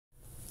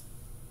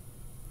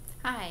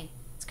Hi,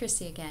 it's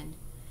Kristy again.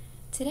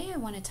 Today I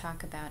want to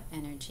talk about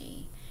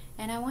energy.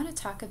 And I want to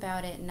talk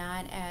about it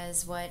not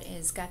as what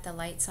is got the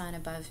lights on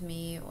above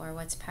me or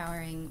what's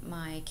powering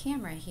my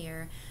camera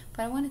here,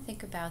 but I want to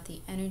think about the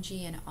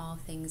energy in all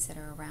things that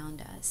are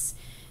around us.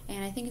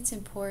 And I think it's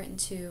important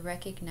to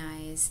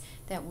recognize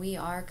that we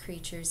are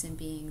creatures and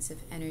beings of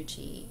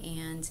energy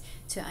and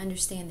to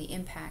understand the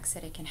impacts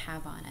that it can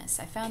have on us.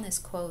 I found this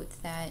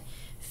quote that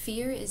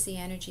fear is the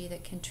energy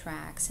that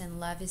contracts and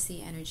love is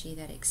the energy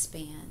that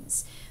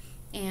expands.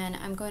 And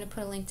I'm going to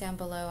put a link down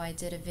below. I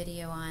did a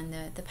video on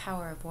the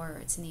power of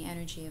words and the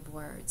energy of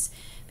words,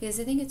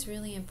 because I think it's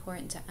really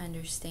important to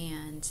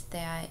understand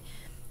that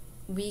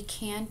we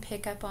can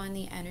pick up on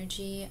the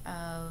energy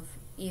of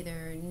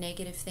either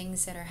negative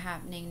things that are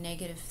happening,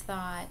 negative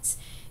thoughts.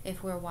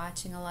 If we're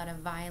watching a lot of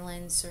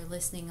violence or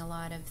listening a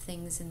lot of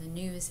things in the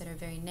news that are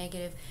very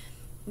negative,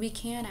 we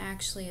can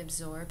actually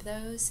absorb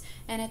those,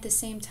 and at the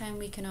same time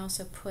we can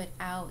also put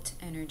out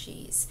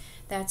energies.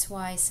 That's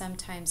why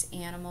sometimes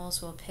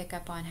animals will pick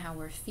up on how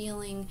we're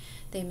feeling.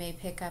 They may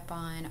pick up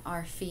on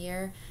our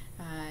fear.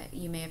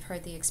 You may have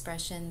heard the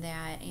expression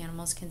that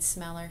animals can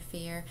smell our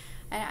fear.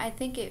 I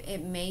think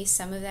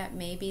some of that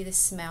may be the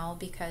smell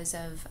because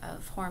of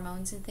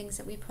hormones and things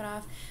that we put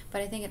off,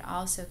 but I think it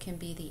also can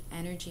be the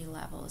energy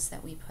levels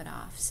that we put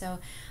off. So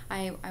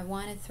I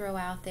want to throw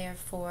out there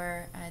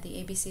for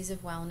the ABCs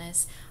of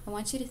wellness, I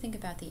want you to think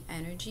about the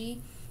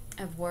energy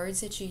of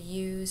words that you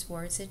use,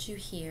 words that you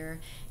hear,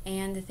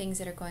 and the things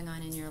that are going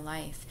on in your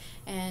life.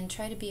 And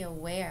try to be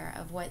aware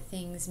of what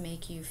things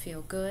make you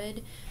feel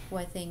good,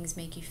 what things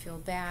make you feel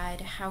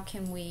bad, how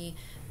can we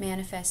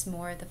manifest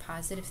more of the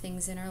positive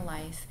things in our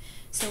life.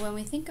 So when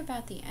we think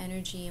about the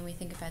energy and we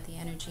think about the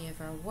energy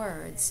of our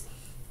words,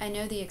 I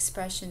know the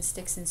expression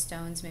sticks and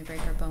stones may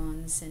break our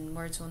bones and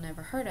words will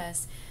never hurt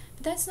us,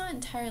 but that's not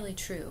entirely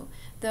true.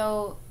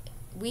 Though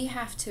we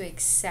have to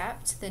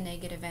accept the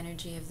negative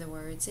energy of the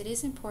words, it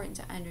is important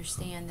to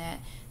understand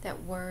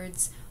that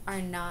words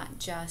are not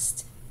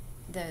just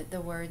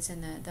the words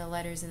and the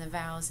letters and the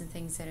vowels and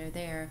things that are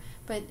there,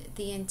 but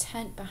the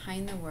intent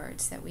behind the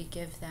words that we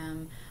give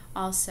them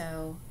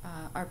also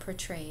are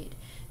portrayed.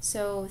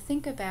 So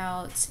think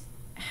about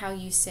how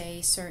you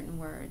say certain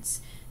words.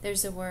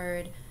 There's a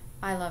word,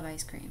 I love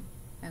ice cream.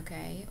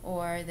 Okay,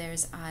 or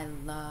there's I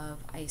love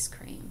ice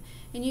cream,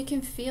 and you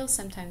can feel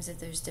sometimes that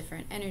there's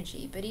different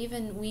energy, but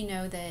even we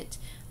know that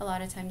a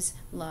lot of times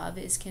love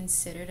is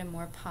considered a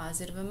more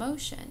positive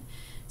emotion.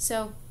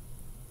 So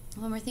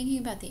when we're thinking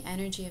about the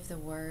energy of the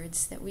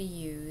words that we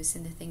use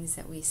and the things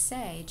that we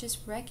say,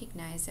 just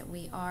recognize that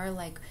we are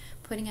like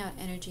putting out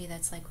energy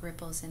that's like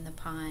ripples in the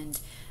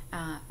pond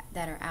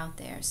that are out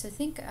there. So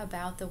think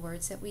about the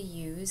words that we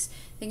use,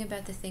 think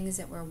about the things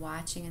that we're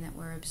watching and that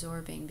we're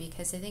absorbing,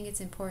 because I think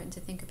it's important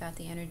to think about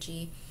the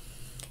energy.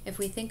 If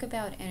we think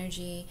about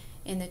energy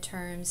in the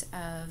terms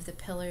of the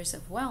pillars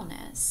of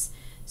wellness,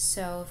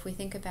 so if we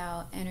think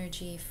about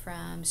energy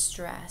from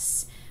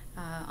stress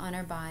on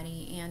our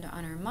body and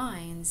on our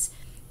minds,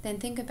 then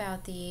think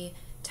about the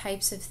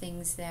types of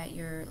things that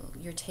you're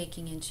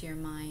taking into your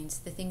minds,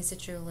 the things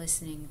that you're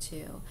listening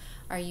to.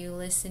 Are you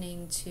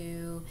listening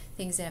to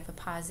things that have a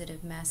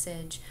positive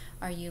message?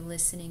 Are you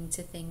listening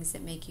to things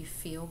that make you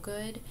feel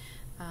good?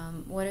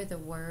 What are the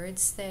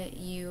words that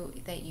you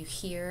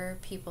hear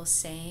people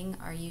saying?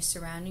 Are you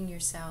surrounding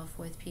yourself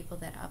with people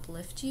that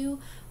uplift you,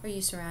 or are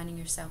you surrounding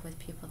yourself with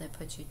people that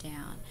put you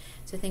down?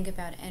 So think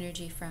about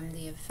energy from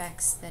the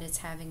effects that it's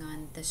having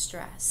on the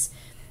stress.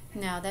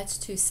 Now that's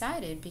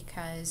two-sided,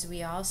 because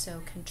we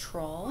also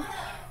control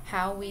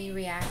how we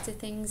react to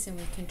things and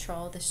we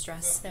control the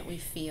stress that we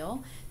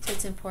feel. So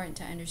it's important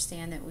to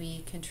understand that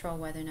we control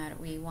whether or not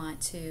we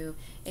want to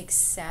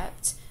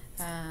accept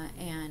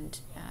and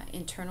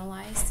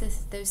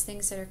internalize those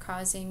things that are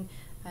causing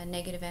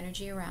negative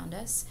energy around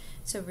us.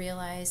 So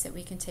realize that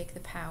we can take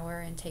the power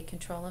and take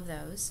control of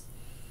those.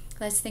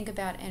 Let's think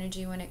about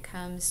energy when it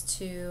comes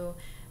to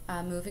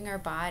moving our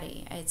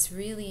body. It's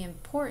really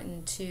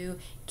important to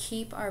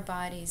keep our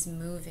bodies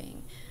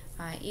moving.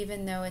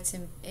 Even though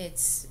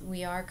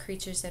we are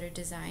creatures that are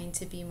designed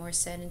to be more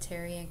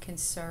sedentary and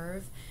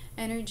conserve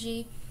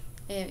energy,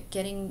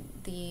 getting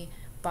the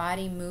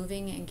body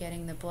moving and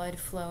getting the blood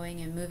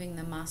flowing and moving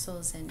the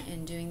muscles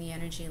and doing the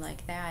energy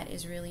like that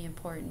is really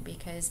important,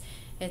 because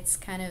it's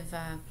kind of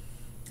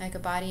like a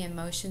body in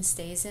motion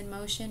stays in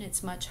motion.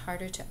 It's much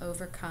harder to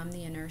overcome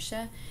the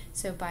inertia.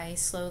 So by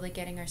slowly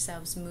getting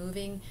ourselves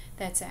moving,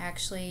 that's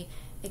actually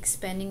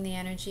expending the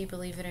energy,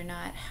 believe it or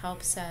not,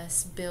 helps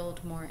us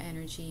build more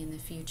energy in the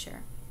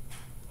future.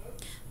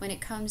 When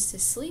it comes to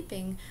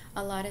sleeping,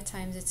 a lot of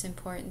times it's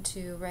important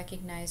to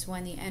recognize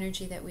when the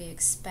energy that we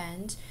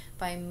expend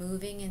by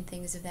moving and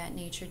things of that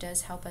nature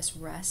does help us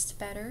rest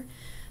better.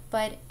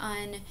 But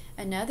on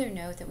another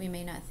note that we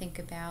may not think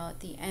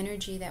about, the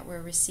energy that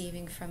we're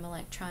receiving from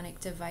electronic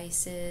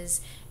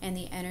devices and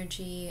the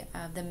energy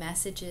of the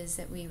messages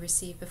that we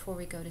receive before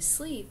we go to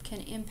sleep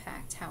can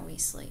impact how we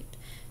sleep.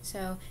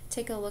 So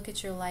take a look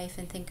at your life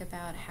and think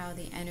about how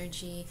the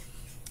energy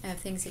of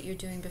things that you're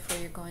doing before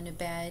you're going to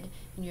bed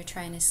and you're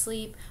trying to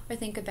sleep, or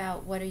think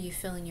about what are you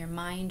filling your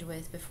mind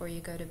with before you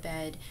go to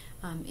bed,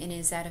 and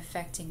is that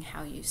affecting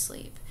how you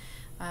sleep.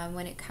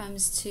 When it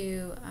comes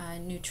to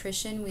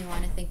nutrition, we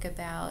want to think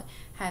about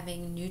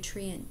having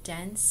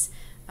nutrient-dense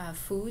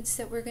foods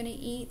that we're going to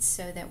eat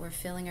so that we're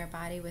filling our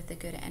body with the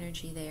good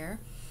energy there.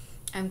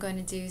 I'm going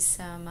to do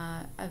some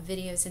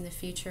videos in the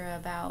future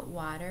about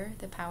water,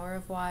 the power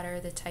of water,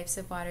 the types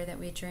of water that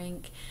we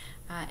drink,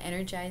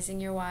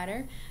 energizing your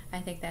water. I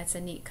think that's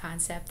a neat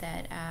concept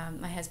that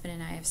my husband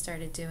and I have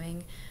started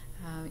doing,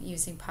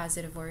 using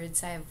positive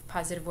words. I have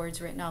positive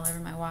words written all over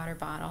my water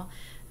bottle.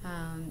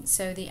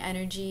 So the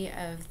energy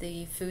of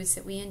the foods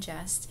that we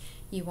ingest,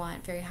 you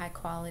want very high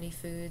quality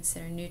foods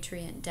that are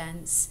nutrient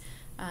dense.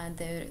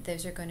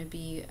 Those are going to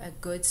be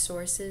good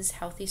sources,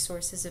 healthy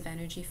sources of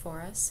energy for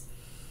us.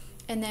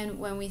 And then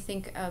when we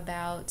think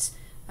about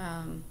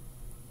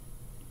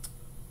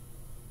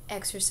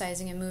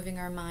exercising and moving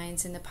our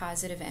minds in the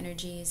positive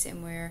energies,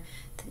 and we're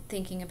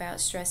thinking about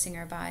stressing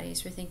our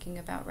bodies, we're thinking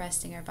about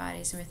resting our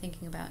bodies, and we're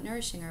thinking about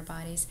nourishing our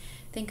bodies,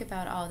 think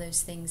about all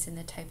those things and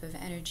the type of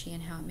energy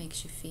and how it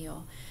makes you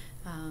feel,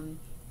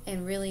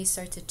 and really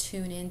start to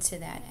tune into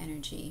that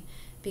energy,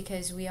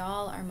 because we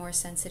all are more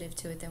sensitive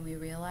to it than we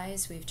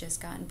realize. We've just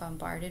gotten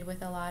bombarded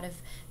with a lot of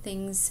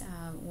things,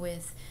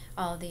 with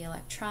all the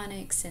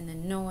electronics and the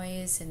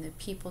noise and the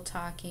people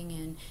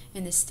talking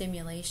and the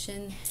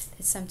stimulation,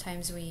 that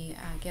sometimes we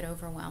get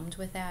overwhelmed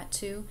with that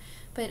too.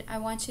 But I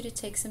want you to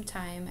take some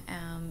time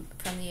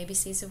from the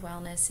ABCs of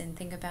Wellness and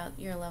think about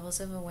your levels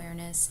of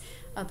awareness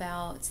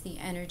about the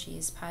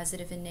energies,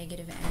 positive and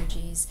negative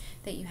energies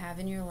that you have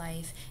in your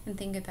life, and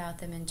think about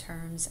them in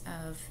terms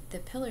of the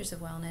pillars of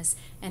wellness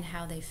and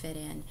how they fit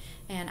in.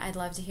 And I'd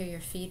love to hear your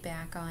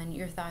feedback on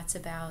your thoughts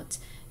about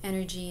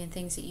energy and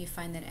things that you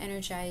find that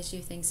energize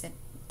you, things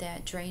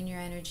that drain your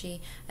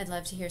energy. I'd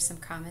love to hear some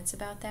comments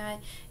about that.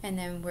 And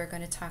then we're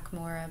going to talk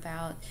more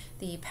about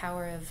the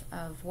power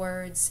of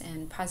words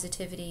and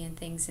positivity and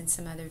things in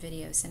some other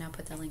videos, and I'll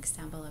put the links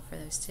down below for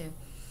those too.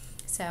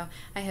 So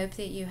I hope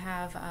that you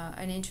have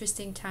an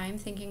interesting time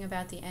thinking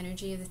about the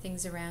energy of the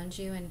things around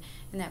you, and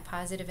that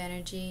positive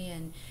energy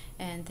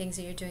and things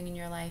that you're doing in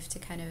your life to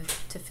kind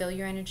of to fill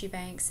your energy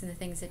banks, and the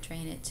things that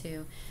drain it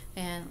too.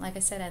 And like I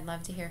said, I'd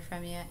love to hear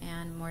from you,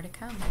 and more to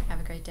come. Have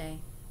a great day.